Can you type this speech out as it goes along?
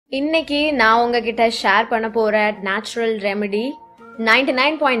இன்னைக்கு நான் உங்ககிட்ட ஷேர் பண்ண போற நேச்சுரல் ரெமெடி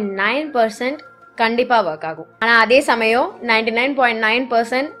 99.9% கண்டிப்பா ஒர்க் ஆகும். ஆனா அதே சமயம்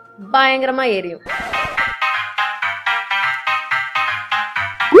 99.9% பயங்கரமா எரியும்.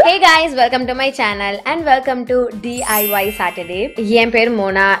 Hey guys, welcome to my channel and welcome to DIY Saturday. என் பேர்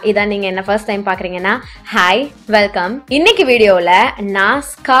மோனா. இதான் நீங்க என்ன ஃபர்ஸ்ட் டைம் பாக்குறீங்கன்னா ஹாய் வெல்கம். இன்னைக்கு வீடியோல நான்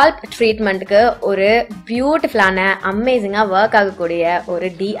ஸ்கால்ப் ட்ரீட்மெண்ட்க்கு ஒரு பியூட்டிஃபுல்லான அமேசிங்கா ஒர்க் ஆகக்கூடிய ஒரு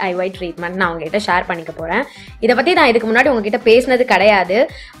DIY ட்ரீட்மெண்ட் நான் உங்ககிட்ட ஷேர் பண்ணிக்க போறேன். இதை பத்தி நான் இதுக்கு முன்னாடி உங்ககிட்ட பேசினது கிடையாது.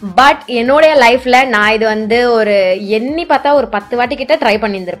 பட் என்னோட லைஃப்ல நான் இது வந்து ஒரு எண்ணி பார்த்தா ஒரு 10 வாட்டி கிட்ட ட்ரை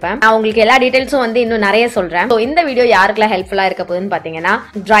பண்ணியிருந்திருப்பேன். நான் உங்களுக்கு எல்லா டீடைல்ஸும் வந்து இன்னும் நிறைய சொல்றேன். ஸோ இந்த வீடியோ யாருக்கெல்லாம் ஹெல்ப்ஃபுல்லா இருக்க போகுதுன்னு பாத்தீங்கன்னா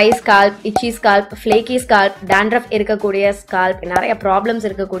dry scalp, itchy scalp, flaky scalp, dandruff இருக்கக்கூடிய scalp, நிறைய ப்ராப்ளம்ஸ்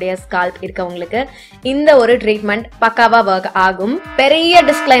இருக்கக்கூடிய scalp இருக்கவங்களுக்கு இந்த ஒரு ட்ரீட்மெண்ட் பக்காவா ஒர்க் ஆகும். பெரிய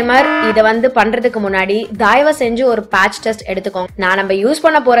டிஸ்க்ளைமர், இதை வந்து பண்றதுக்கு முன்னாடி தயவு செஞ்சு ஒரு பேட்ச் டெஸ்ட் எடுத்துக்கோங்க. நான் நம்ம யூஸ்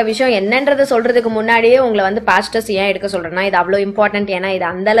பண்ண போற விஷயம் என்னன்றதை சொல்றதுக்கு முன்னாடியே உங்களை வந்து பேட்ச் டெஸ்ட் ஏன் எடுக்க சொல்றேன்னா இது அவ்வளோ இம்பார்ட்டன்ட். ஏன்னா இது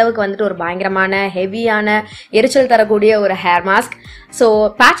அந்த அளவுக்கு வந்துட்டு ஒரு பயங்கரமான ஹெவியான எரிச்சல் தரக்கூடிய ஒரு hair mask. So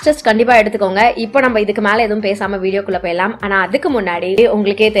batch test கண்டிப்பா எடுத்துக்கோங்க. இப்போ நம்ம இதுக்கு மேல எதுவும் பேசாம வீடியோக்குள்ள போயிடலாம். ஆனா அதுக்கு முன்னாடி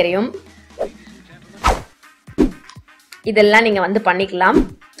உங்களுக்கே தெரியும் இதெல்லாம் நீங்க வந்து பண்ணிக்கலாம்.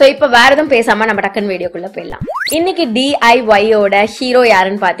 சோ இப்ப வேற எதுவும் பேசாம நம்ம டக்குன்னு வீடியோக்குள்ள போயிடலாம். இன்னைக்கு DIY ஓட ஹீரோ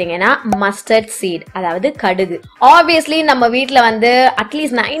யாருன்னு பாத்தீங்கன்னா மஸ்டர்ட் சீட், அதாவது கடுகு. ஆப்வியஸ்லி நம்ம வீட்ல வந்து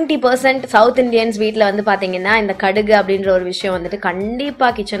அட்லீஸ்ட் 90% சவுத் இந்தியன்ஸ் வீட்ல வந்து பாத்தீங்கன்னா இந்த கடுகு அப்படின்ற ஒரு விஷயம் வந்துட்டு கண்டிப்பா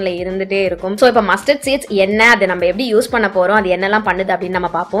கிச்சன்ல இருந்துட்டே இருக்கும். சோ இப்ப மஸ்டர்ட் சீட்ஸ் என்ன, அதை நம்ம எப்படி யூஸ் பண்ண போறோம், அது என்னெல்லாம் பண்ணுது அப்படின்னு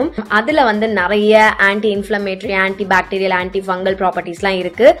நம்ம பார்ப்போம். அதுல வந்து நிறைய anti inflammatory, anti bacterial, anti fungal properties எல்லாம்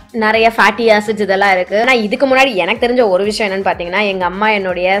இருக்கு. நிறைய ஃபேட்டி ஆசிட்ஸ் இதெல்லாம் இருக்கு. ஆனா இதுக்கு முன்னாடி எனக்கு தெரிஞ்ச ஒரு விஷயம் என்னன்னு பாத்தீங்கன்னா எங்க அம்மா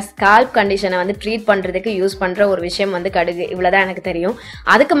என்னுடைய ஸ்கால்ப் கண்டிஷனை வந்து ட்ரீட் பண்றதுக்கு யூஸ் பண்ற ஒரு விஷயம் வந்து கடுகு. இவ்வளவுதான் எனக்கு தெரியும்.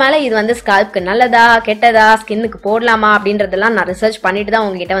 அதுக்கு மேல இது வந்து ஸ்கால்ப்க்கு நல்லதா கெட்டதா, ஸ்கின்னுக்கு போடலாமா அப்படின்றதெல்லாம் நான் ரிசர்ச் பண்ணிட்டு தான்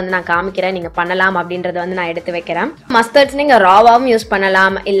உங்ககிட்ட வந்து நான் காமிக்கிறேன். நீங்க பண்ணலாம் அப்படின்றத வந்து நான் எடுத்து வைக்கிறேன். மஸ்டர்ட்ஸ் நீங்க ராவாவும் யூஸ்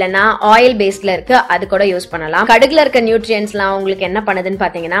பண்ணலாம், இல்லனா ஆயில் பேஸ்ல இருக்கு அது கூட யூஸ் பண்ணலாம். கடுகுல இருக்க நியூட்ரியன்ஸ்லாம் உங்களுக்கு என்ன பண்ணுதுன்னு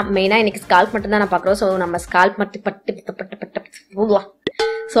பாத்தீங்கன்னா மெயினா இன்னைக்கு ஸ்கால்ப் மட்டும் தான் நான் பாக்குறோம். சோ நம்ம ஸ்கால்ப்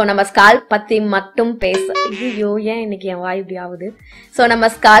நம்ம ஸ்கால்ப் பத்தி மட்டும் பேச ஏன் இன்னைக்கு என் வாய் இப்படி ஆகுது. சோ நம்ம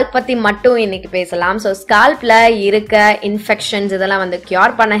ஸ்கால்ப் பத்தி மட்டும் இன்னைக்கு பேசலாம். சோ ஸ்கால்ப்ல இருக்க இன்ஃபெக்ஷன்ஸ் இதெல்லாம் வந்து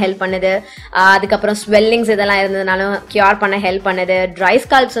கியூர் பண்ண ஹெல்ப் பண்ணுது. அதுக்கப்புறம் ஸ்வெல்லிங்ஸ் இதெல்லாம் இருந்ததுனாலும் கியூர் பண்ண ஹெல்ப் பண்ணுது. ட்ரை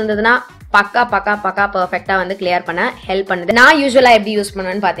ஸ்கால்ப்ஸ் இருந்ததுன்னா பக்கா பெர்ஃபெக்டா வந்து கிளியர் பண்ண ஹெல்ப் பண்ணுது. நான் யூஸ்வலா எப்படி யூஸ்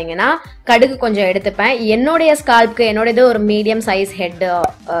பண்ணுவேன்னு பாத்தீங்கன்னா கடுகு கொஞ்சம் எடுத்துப்பேன். என்னுடைய ஸ்கால்ப்க்கு என்னோட ஒரு மீடியம் சைஸ் ஹெட்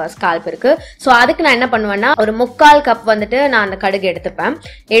ஸ்கால்ப் இருக்கு. சோ அதுக்கு நான் என்ன பண்ணுவேன்னா ஒரு 3/4 கப் வந்துட்டு நான் அந்த கடுகு எடுத்துப்பேன்.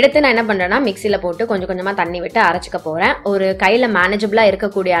 எடுத்து நான் என்ன பண்றேன்னா மிக்சியில போட்டு கொஞ்சம் கொஞ்சமா தண்ணி விட்டு அரைச்சிக்க போறேன். ஒரு கையில மேனேஜபிளா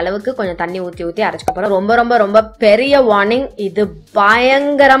இருக்கக்கூடிய அளவுக்கு கொஞ்சம் தண்ணி ஊத்தி அரைச்சிக்க போறேன். ரொம்ப ரொம்ப ரொம்ப பெரிய வார்னிங், இது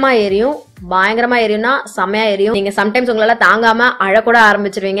பயங்கரமா எரியும்னா செமையா எரியும். நீங்க சம்டைம்ஸ் உங்களால தாங்காம அழக்கூட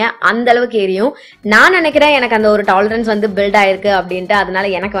ஆரம்பிச்சிருவீங்க, அந்த அளவுக்கு எரியும். நான் நினைக்கிறேன் எனக்கு அந்த ஒரு டாலரன்ஸ் வந்து பில்ட் ஆயிருக்கு அப்படின்ட்டு. அதனால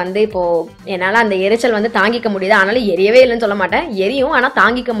எனக்கு வந்து இப்போ என்னால அந்த எரிச்சல் வந்து தாங்கிக்க முடியுது. அதனால எரியவே இல்லைன்னு சொல்ல மாட்டேன், எரியும், ஆனா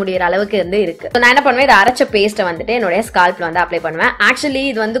தாங்கிக்க முடியற அளவுக்கு வந்து இருக்கு. நான் என்ன பண்ணுவேன், இதை அரைச்ச பேஸ்ட்டை வந்துட்டு என்னுடைய ஸ்கால்ப்ல வந்து அப்ளை பண்ணுவேன். ஆக்சுவலி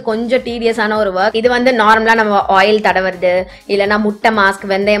இது வந்து கொஞ்சம் டீடியஸான ஒரு ஒர்க். இது வந்து நார்மலா நம்ம ஆயில் தடவுறது, இல்லைன்னா முட்டை மாஸ்க்,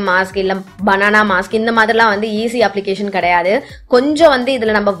 வெந்தயம் மாஸ்க், இல்ல பனானா மாஸ்க், இந்த மாதிரிலாம் வந்து ஈஸி அப்ளிகேஷன் கிடையாது. கொஞ்சம் வந்து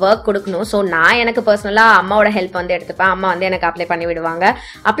இதுல நம்ம ஒர்க் கொடுக்கணும். ஸோ நான் எனக்கு பர்சனலா அம்மாவோட ஹெல்ப் வந்து எடுத்துப்பேன். அம்மா வந்து எனக்கு அப்ளை பண்ணி விடுவாங்க.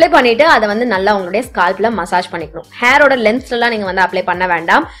 அப்ளை பண்ணிட்டு அதை வந்து நல்லா உங்களுடைய ஸ்கால்ப்ல மசாஜ் பண்ணிக்கணும். ஹேரோட லென்த்ல எல்லாம் நீங்க வந்து அப்ளை பண்ண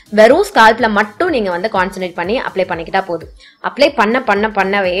வேண்டாம். வெறும் ஸ்கால்ப்ல மட்டும் நீங்க வந்து கான்சென்ட்ரேட் பண்ணி அப்ளை பண்ணிக்கிட்டா போதும். அப்ளை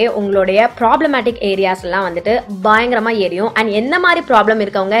பண்ணவே உங்களுடைய ப்ராப்ளமேட்டிக் ஏரியாஸ் எல்லாம் வந்துட்டு பயங்கரமா எரியும். அண்ட் என்ன மாதிரி ப்ராப்ளம்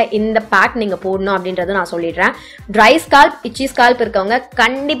இருக்கவங்க இந்த பேக் நீங்க போடணும் அப்படின்றது நான் சொல்லிடுறேன். ட்ரை ஸ்கால்ப், இச்சி ஸ்கால்ப் இருக்கவங்க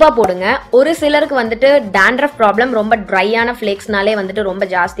கண்டிப்பா போடுங்க. ஒரு சிலருக்கு வந்துட்டு dandruff ப்ராப்ளம், ரொம்ப ட்ரையான ஃபிளேக்ஸ்னாலே வந்துட்டு ரொம்ப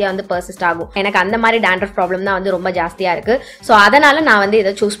ஜாஸ்தியா வந்து பர்சிஸ்ட் ஆகும். எனக்கு அந்த மாதிரி dandruff ப்ராப்ளம் தான் வந்து ரொம்ப ஜாஸ்தியா இருக்கு. சோ அதனால நான் வந்து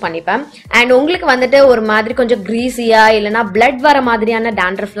இதை சூஸ் பண்ணிப்பேன். அண்ட் உங்களுக்கு வந்துட்டு ஒரு மாதிரி கொஞ்சம் கிரீஸியா இல்லைன்னா பிளட் வர மாதிரியான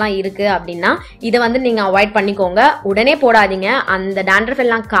dandruffலாம் இருக்கு அப்படின்னா இதை வந்து நீங்க அவாய்ட் பண்ணிக்கோங்க. உடனே போடாதீங்க. அந்த dandruff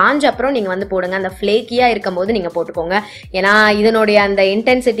எல்லாம் காஞ்ச அப்புறம் நீங்க வந்து போடுங்க. அந்த ஃபிளேக்கியா இருக்கும் போது நீங்க போட்டுக்கோங்க. ஏன்னா இதனுடைய அந்த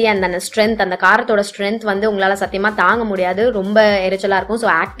இன்டென்சிட்டி, அந்த ஸ்ட்ரென்த், அந்த காரத்தோட ஸ்ட்ரென்த் வந்து உங்களால சத்தியமா தாங்க முடியாது. ரொம்ப எரிச்சலா இருக்கும். ஸோ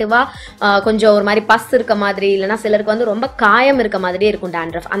ஆக்டிவா கொஞ்சம் ஒரு மாதிரி பஸ் இருக்க மாதிரி, இல்லைன்னா சிலருக்கு வந்து ரொம்ப காயம் இருக்க மாதிரி இருக்கும்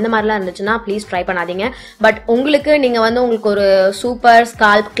dandruff. அந்த மாதிரிலாம் இருந்துச்சுன்னா ப்ளீஸ் ட்ரை பண்ணாதீங்க. பட் உங்களுக்கு நீங்க வந்து உங்களுக்கு ஒரு சூப்பர்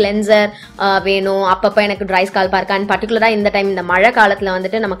ஸ்கால்ப் கிளென்சர் வேணும், அப்பப்போ எனக்கு ட்ரை ஸ்கால்பா இருக்கா, அண்ட் பர்டிகுலரா இந்த டைம் இந்த மழை காலத்துல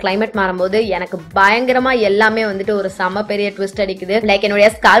வந்துட்டு நம்ம கிளைமேட் மாறும்போது எனக்கு பயங்கரமா எல்லாமே வந்துட்டு ஒரு செம பெரிய ட்விஸ்ட் அடிக்குது. லைக் என்னுடைய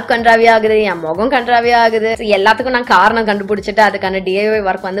ஸ்கால்ப் கன்றாவே ஆகுது, என் முகம் கன்றாவே ஆகுது. எல்லாத்துக்கும் நான் காரணம் கண்டுபிடிச்சிட்டு அதுக்கான DIY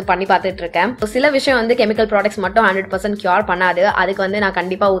ஒர்க் வந்து பண்ணி பார்த்துட்டு இருக்கேன். சில விஷயம் வந்து கெமிக்கல் ப்ராடக்ட்ஸ் மட்டும் 100% கியூர் பண்ணாது. அதுக்கு வந்து நான்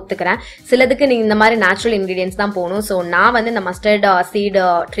கண்டிப்பா ஒத்துக்கிறேன். சிலதுக்கு நீங்க இந்த மாதிரி நேச்சுரல் இன்கிரீடியன்ஸ் தான் போகணும். ஸோ நான் வந்து இந்த மஸ்டர்ட் சீட்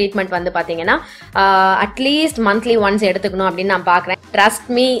ட்ரீட்மெண்ட் ட்ரீட்மெண்ட் வந்து பாத்தீங்கன்னா அட்லீஸ்ட் மந்த்லி ஒன்ஸ் எடுத்துக்கணும் அப்படின்னு நான் பாக்குறேன். ட்ரஸ்ட்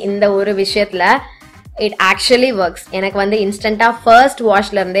மீ, இந்த ஒரு விஷயத்துல it actually works. எனக்கு வந்து இன்ஸ்டன்டா ஃபர்ஸ்ட்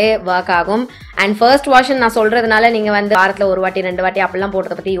வாஷ்ல இருந்தே ஒர்க் ஆகும். அண்ட் ஃபர்ஸ்ட் வாஷ் நான் சொல்றதுனால நீங்க வந்து வாரத்துல ஒரு வாட்டி 2 வாட்டி அப்படிலாம்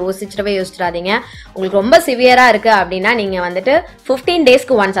போடுறத பத்தி யோசிச்சிடாதீங்க. உங்களுக்கு ரொம்ப சிவியரா இருக்கு அப்படின்னா நீங்க வந்துட்டு 15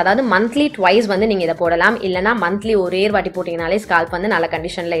 டேஸ்க்கு ஒன்ஸ், அதாவது மந்த்லி ட்வைஸ் வந்து நீங்க இதை போடலாம். இல்லைன்னா மந்த்லி ஒரே வாட்டி போட்டீங்கனாலே ஸ்கால்ப் வந்து நல்ல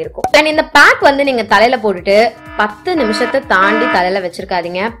கண்டிஷன்ல இருக்கும். அண்ட் இந்த பேக் வந்து நீங்க தலையில போட்டுட்டு 10 நிமிஷத்தை தாண்டி தலையில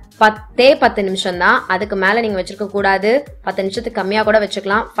வச்சிருக்காதீங்க. 10 நிமிஷம் தான், அதுக்கு மேல நீங்க வச்சிருக்க கூடாது. 10 நிமிஷத்துக்கு கம்மியா கூட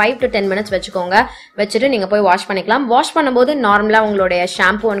வச்சுக்கலாம். 5 to 10 மினிட்ஸ் வச்சுக்கோங்க. வச்சுட்டு நீங்க போய் வாஷ் பண்ணிக்கலாம். வாஷ் பண்ணும்போது நார்மலா உங்களுடைய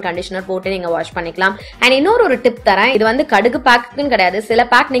ஷாம்பூ அண்ட் கண்டிஷனர் போட்டு நீங்க வாஷ் பண்ணிக்கலாம். அண்ட் இன்னொரு டிப் தரேன். இது வந்து கடுகு பேக்குன்னு கிடையாது. சில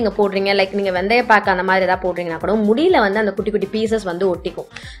பேக் நீங்க போடுறீங்க, லைக் நீங்க வெந்தய பேக் அந்த மாதிரி ஏதாவது போடுறீங்கன்னா கூட முடியல வந்து அந்த குட்டி குட்டி பீசஸ் வந்து ஒட்டிக்கும்.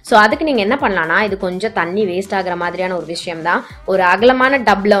 ஸோ அதுக்கு நீங்க என்ன பண்ணலாம்னா, இது கொஞ்சம் தண்ணி வேஸ்ட் ஆகுற மாதிரியான ஒரு விஷயம் தான். ஒரு அகலமான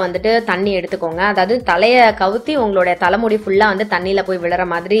டப்ல வந்துட்டு தண்ணி எடுத்துக்கோங்க. அதாவது தலையை கவுத்தி உங்களுடைய தலைமுடி ஃபுல்லா வந்து தண்ணியில போய் விழுற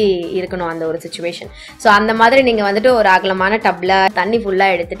மாதிரி இருக்கணும் அந்த ஒரு சிச்சுவேஷன். சோ அந்த மாதிரி நீங்க வந்துட்டு ஒரு அகலமான டப்ல தண்ணி ஃபுல்லா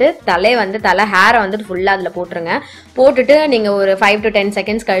எடுத்துட்டு தலை ஹேரை வந்துட்டு ஃபுல்லா அதுல போட்டுருங்க. போட்டுட்டு நீங்க ஒரு 5 to 10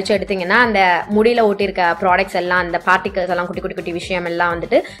 செகண்ட்ஸ் கழிச்சு எடுத்தீங்கன்னா அந்த முடியில ஒட்டி இருக்க ப்ராடக்ட்ஸ் எல்லாம், அந்த பார்ட்டிகல்ஸ் எல்லாம், குட்டி குட்டி குட்டி விஷயம் எல்லாம்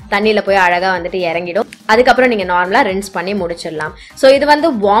வந்துட்டு தண்ணியில போய் அழகா வந்துட்டு இறங்கிடும். அதுக்கப்புறம் நீங்க நார்மலா ரின்ஸ் பண்ணி முடிச்சிடலாம். சோ இது வந்து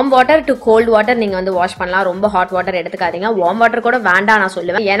warm water to cold water நீங்க வந்து வாஷ் பண்ணலாம். ரொம்ப ஹாட் வாட்டர் எடுத்துக்காதீங்க. வார்ம் வாட்டர் கூட வேண்டாம் நான்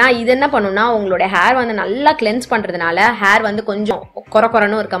சொல்லுவேன். ஏன்னா இது என்ன பண்ணும்னா உங்களுடைய ஹேர் வந்து நல்லா கிளென்ஸ் பண்றதுனால ஹேர் வந்து கொஞ்சம்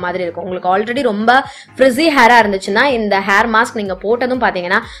கொரன்னு இருக்க மாதிரி இருக்கும். உங்களுக்கு ஆல்ரெடி ரொம்ப ஃப்ரிஸி ஹேரா இருந்துச்சுன்னா இந்த ஹேர் மாஸ்க் நீங்க போட்டதும்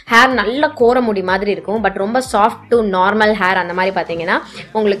பாத்தீங்கன்னா ஹேர் நல்ல கோர முடி மாதிரி இருக்கும். பட் ரொம்ப சாஃப்ட் டு நார்மல் ஹேர் அந்த மாதிரி பாத்தீங்கன்னா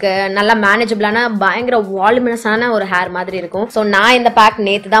உங்களுக்கு நல்லா மேனேஜபிளான பயங்கர வால்யூமினஸான ஒரு ஹேர் மாதிரி இருக்கும். ஸோ நான் இந்த பேக்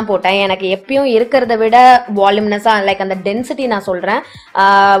நேத்து தான் போட்டேன். எனக்கு எப்பயும் இருக்கிறத விட வால்யூமினஸா, லைக் அந்த டென்சிட்டி நான் சொல்றேன்,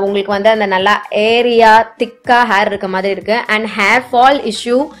 உங்களுக்கு வந்து அந்த நல்லா ஏரியா திக்கா ஹேர் இருக்க மாதிரி இருக்கு. அண்ட் ஹேர் ஃபால்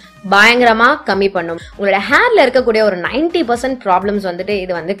இஷ்யூ பயங்கரமா கம்மி பண்ணும். உங்களோட ஹேர்ல இருக்கக்கூடிய ஒரு 90% ப்ராப்ளம்ஸ் வந்துட்டு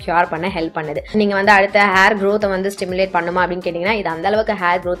இது வந்து கியூர் பண்ண ஹெல்ப் பண்ணுது. நீங்க வந்து அடுத்த ஹேர் க்ரோத்தை வந்து ஸ்டிமுலேட் பண்ணுமா அப்படின்னு கேட்டீங்கன்னா இது அந்த அளவுக்கு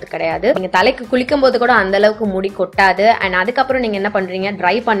ஹேர் க்ரோத் கிடையாது. நீங்க தலைக்கு குளிக்கும் போது கூட அந்த அளவுக்கு முடி கொட்டாது. அண்ட் அதுக்கப்புறம் நீங்க என்ன பண்றீங்க,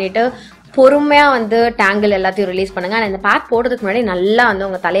 ட்ரை பண்ணிட்டு பொறுமையா வந்து டேங்கிள் எல்லாத்தையும் ரிலீஸ் பண்ணுங்க. இந்த பேக் போடுறதுக்கு முன்னாடி நல்லா வந்து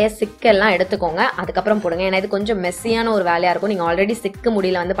உங்க தலையை சிக்கெல்லாம் எடுத்துக்கோங்க, அதுக்கப்புறம் போடுங்க. ஏன்னா இது கொஞ்சம் மெஸ்ஸியான ஒரு வேலையா இருக்கும். நீங்க ஆல்ரெடி சிக்கு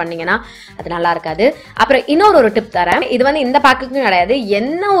முடியல வந்து பண்ணீங்கன்னா அது நல்லா இருக்காது. அப்புறம் இன்னொரு டிப் தரேன். இது வந்து இந்த பேக்குக்கும் கிடையாது,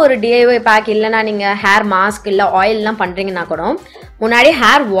 என்ன ஒரு DIY பேக் இல்லைன்னா நீங்க ஹேர் மாஸ்க் இல்ல ஆயில் எல்லாம் பண்றீங்கன்னா கூட முன்னாடி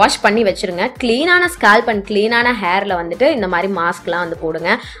ஹேர் வாஷ் பண்ணி வச்சிருங்க. கிளீனான ஸ்கால்ப் அண்ட் கிளீனான ஹேர்ல வந்துட்டு இந்த மாதிரி மாஸ்க்லாம் வந்து போடுங்க.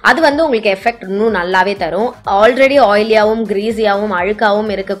 அது வந்து உங்களுக்கு எஃபெக்ட் இன்னும் நல்லாவே தரும். ஆல்ரெடி ஆயிலியாவும் கிரீஸியாவும் அழுக்காவும்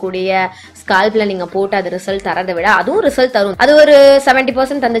இருக்கக்கூடிய ஸ்கால்ப்ல நீங்க போட்டு அது ரிசல்ட் தரதை விட அதுவும் ரிசல்ட் தரும். அது ஒரு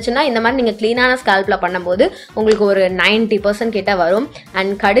 70% தந்துச்சுன்னா இந்த மாதிரி நீங்க கிளீனான ஸ்கால்ப்ல பண்ணும்போது உங்களுக்கு ஒரு 90% கிட்ட வரும்.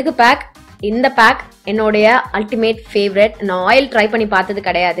 அண்ட் கடுகு பேக், இந்த பேக் என்னுடைய அல்டிமேட் ஃபேவரட். நான் ஆயில் ட்ரை பண்ணி பார்த்தது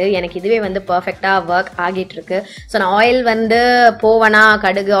கிடையாது, எனக்கு இதுவே வந்து பர்ஃபெக்டா ஒர்க் ஆகிட்டு இருக்கு. ஸோ நான் ஆயில் வந்து போவனா,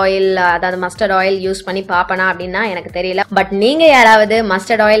 கடுகு ஆயில் அதாவது மஸ்டர்ட் ஆயில் யூஸ் பண்ணி பார்ப்பனா அப்படின்னா எனக்கு தெரியல. பட் நீங்க யாராவது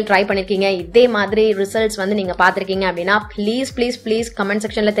மஸ்டர்ட் ஆயில் ட்ரை பண்ணிருக்கீங்க, இதே மாதிரி ரிசல்ட்ஸ் வந்து நீங்க பார்த்திருக்கீங்க அப்படின்னா ப்ளீஸ் ப்ளீஸ் ப்ளீஸ் கமெண்ட்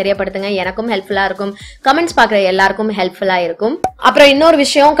செக்ஷன்ல தெரியப்படுத்துங்க. எனக்கும் ஹெல்ப்ஃபுல்லா இருக்கும், கமெண்ட்ஸ் பார்க்குற எல்லாருக்கும் ஹெல்ப்ஃபுல்லா இருக்கும். அப்புறம் இன்னொரு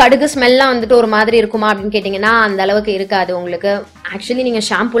விஷயம், கடுகு ஸ்மெல்லாம் வந்துட்டு ஒரு மாதிரி இருக்குமா அப்படின்னு கேட்டீங்கன்னா அந்த அளவுக்கு இருக்காது. உங்களுக்கு ஆக்சுவலி நீங்க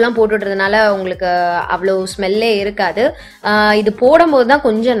ஷாம்பூலாம் போட்டுடுறதுனால உங்களுக்கு அவ்வளவு ஸ்மெல்லே இருக்காது. இது போடும்போது தான்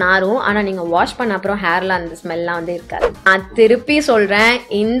கொஞ்சம் நாரும், ஆனா நீங்க வாஷ் பண்ண அப்புறம் ஹேர்ல அந்த ஸ்மெல்லாம் வந்து இருக்காது. நான் திருப்பி சொல்றேன்,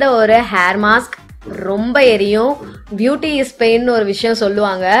 இந்த ஒரு ஹேர் மாஸ்க் ரொம்ப எரியும். பியூட்டி இஸ் பெயின் ஒரு விஷயம்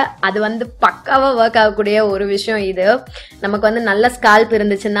சொல்லுவாங்க, அது வந்து பக்காவா ஒர்க் ஆகக்கூடிய ஒரு விஷயம். இது நமக்கு வந்து நல்ல ஸ்கால்ப்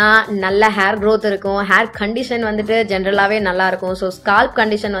இருந்துச்சுன்னா நல்ல ஹேர் க்ரோத் இருக்கும், ஹேர் கண்டிஷன் வந்துட்டு ஜென்ரலாவே நல்லா இருக்கும். ஸோ ஸ்கால்ப்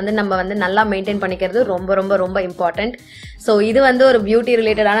கண்டிஷன் வந்து நம்ம வந்து நல்லா மெயின்டைன் பண்ணிக்கிறது ரொம்ப ரொம்ப ரொம்ப இம்பார்ட்டன்ட். ஸோ இது வந்து ஒரு பியூட்டி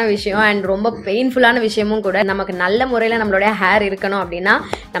ரிலேட்டடான விஷயம் அண்ட் ரொம்ப பெயின்ஃபுல்லான விஷயமும் கூட. நமக்கு நல்ல முறையில் நம்மளுடைய ஹேர் இருக்கணும் அப்படின்னா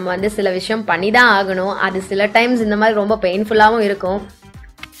நம்ம வந்து சில விஷயம் பண்ணி தான் ஆகணும். அது சில டைம்ஸ் இந்த மாதிரி ரொம்ப பெயின்ஃபுல்லாகவும் இருக்கும்.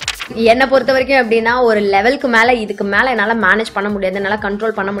 என்னை பொறுத்த வரைக்கும் எப்படின்னா ஒரு லெவலுக்கு மேலே இதுக்கு மேலே என்னால் மேனேஜ் பண்ண முடியாது, என்னால்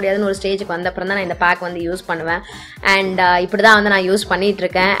கண்ட்ரோல் பண்ண முடியாதுன்னு ஒரு ஸ்டேஜுக்கு வந்த அப்புறம் தான் நான் இந்த பேக் வந்து யூஸ் பண்ணுவேன். அண்ட் இப்படி தான் வந்து நான் யூஸ் பண்ணிட்டு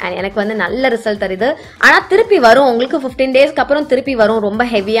இருக்கேன். அண்ட் எனக்கு வந்து நல்ல ரிசல்ட் தருது. ஆனால் திருப்பி வரும், உங்களுக்கு 15 டேஸ்க்கு அப்புறம் திருப்பி வரும். ரொம்ப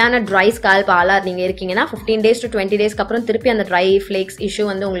ஹெவியான ட்ரை ஸ்கால்ப் ஆளாக நீங்கள் இருக்கீங்கன்னா 15 days to 20 daysக்கு அப்புறம் திருப்பி அந்த ட்ரை ஃப்ளேக்ஸ் இஷ்யூ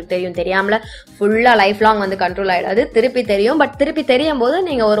வந்து உங்களுக்கு தெரியும். தெரியாமல ஃபுல்லாக லைஃப் லாங் வந்து கண்ட்ரோல் ஆகிடாது, திருப்பி தெரியும். பட் திருப்பி தெரியும் போது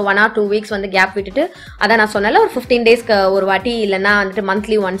நீங்கள் ஒரு 1 or 2 weeks வந்து கேப் விட்டுட்டு, அதை நான் சொன்னால ஒரு 15 டேஸ்க்கு ஒரு வாட்டி இல்லைன்னா வந்துட்டு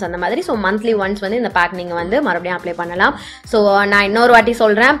மந்த்லி ஒன்ஸ் அந்த மாதிரி. ஸோ மந்த்லி ஒன்ஸ் வந்து இந்த பேக் நீங்கள் வந்து மறுபடியும் அப்ளை பண்ணலாம். ஸோ நான் இன்னொரு வாட்டி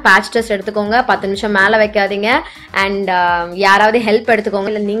சொல்கிறேன், பேட்ச் டெஸ்ட் எடுத்துக்கோங்க, 10 நிமிஷம் மேலே வைக்காதீங்க. அண்ட் யாராவது ஹெல்ப் எடுத்துக்கோங்க,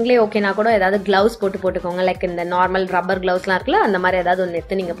 இல்லை நீங்களே ஓகேனா கூட ஏதாவது கிளவுஸ் போட்டுக்கோங்க. லைக் இந்த நார்மல் ரப்பர் கிளவுஸ்லாம் இருக்குல்ல, அந்த மாதிரி ஏதாவது ஒன்று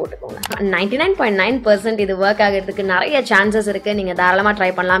எடுத்து நீங்கள் போட்டுக்கோங்க. 99.9% இது ஒர்க் ஆகிறதுக்கு நிறைய சான்சஸ் இருக்குது. நீங்கள் தாராளமாக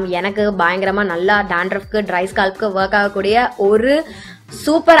ட்ரை பண்ணலாம். எனக்கு பயங்கரமாக நல்லா டேண்ட்ரஃப்க்கு ட்ரை ஸ்கால்ப்க்கு ஒர்க் ஆகக்கூடிய ஒரு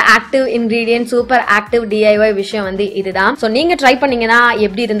super active ingredient, super active DIY விஷயம் வந்து இதுதான். சோ நீங்க ட்ரை பண்ணீங்கன்னா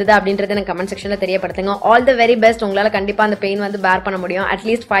எப்படி இருந்தது அப்படின்றது எனக்கு கமெண்ட் செக்ஷன்ல தெரியப்படுத்துங்க. All the very best. உங்களால கண்டிப்பா அந்த பெயின் வந்து பேர் பண்ண முடியும்.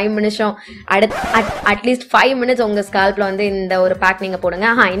 அட்லீஸ்ட் 5 நிமிஷம் அட்லீஸ்ட் 5 மினிட்ஸ் உங்க ஸ்கால்ப்ல வந்து இந்த ஒரு பேக் நீங்க போடுங்க.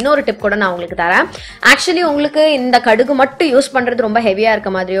 இன்னொரு டிப் கூட நான் உங்களுக்கு தரேன். ஆக்சுவலி உங்களுக்கு இந்த கடுகு மட்டும் யூஸ் பண்றது ரொம்ப ஹெவியா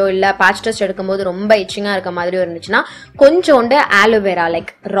இருக்க மாதிரியோ இல்ல பேட்ச் டெஸ்ட் எடுக்கும்போது ரொம்ப இச்சிங்கா இருக்க மாதிரியோ இருந்துச்சுன்னா கொஞ்சோண்டு ஆலோவேரா,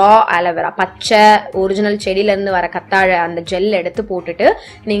 லைக் ரா ஆலோவேரா, பச்சை ஒரிஜினல் செடியில இருந்து வர கத்தாழை அந்த ஜெல் எடுத்து போட்டுட்டு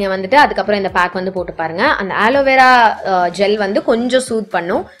நீங்க வந்துட்டு அதுக்கப்புறம் இந்த பேக் வந்து போட்டு பாருங்க. அந்த ஆலோவேரா ஜெல் வந்து கொஞ்சம் சூத்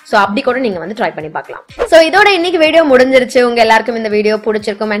பண்ணும். சோ அப்படி கூட நீங்க வந்து ட்ரை பண்ணி பார்க்கலாம். சோ இதோட இன்னைக்கு வீடியோ முடிஞ்சிருச்சு. உங்க எல்லாருக்கும் இந்த வீடியோ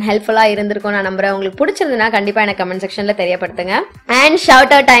பிடிச்சிருக்கும் அண்ட் ஹெல்ப்ஃபுல்லா இருந்திருக்கும் நான் நம்புறேன். உங்களுக்கு பிடிச்சிருந்தா கண்டிப்பா எனக்கு கமெண்ட் செக்ஷன்ல தெரியப்படுத்துங்க. And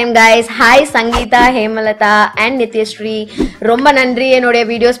shout out time guys. Hi Sangeetha, Hemalatha and Nithyasri, ரொம்ப நன்றி என்னுடைய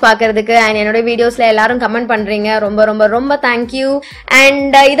வீடியோஸ் பாக்குறதுக்கு அண்ட் என்னுடைய வீடியோஸ்ல எல்லாரும் கமெண்ட் பண்றீங்க. ரொம்ப ரொம்ப ரொம்ப தேங்க்யூ.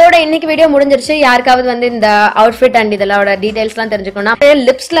 அண்ட் இதோட இன்னைக்கு வீடியோ முடிஞ்சிருச்சு. யாருக்காவது வந்து இந்த அவுட்ஃபிட் அண்ட் இதோட டீடைல்ஸ்லாம் தெரிஞ்சுக்கணும்னா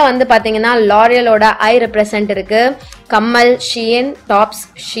லிப்ஸ்ல வந்து பாத்தீங்கன்னா லாரியலோட ஐ ரெப்ரசன்ட் இருக்கு. கம்மல் ஷீன், டாப்ஸ்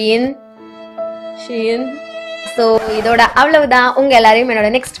ஷீன். சோ இதோட அவ்வளவுதான். உங்க எல்லாரையும்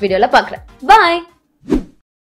என்னோட நெக்ஸ்ட் வீடியோல பாக்குறேன். பாய்.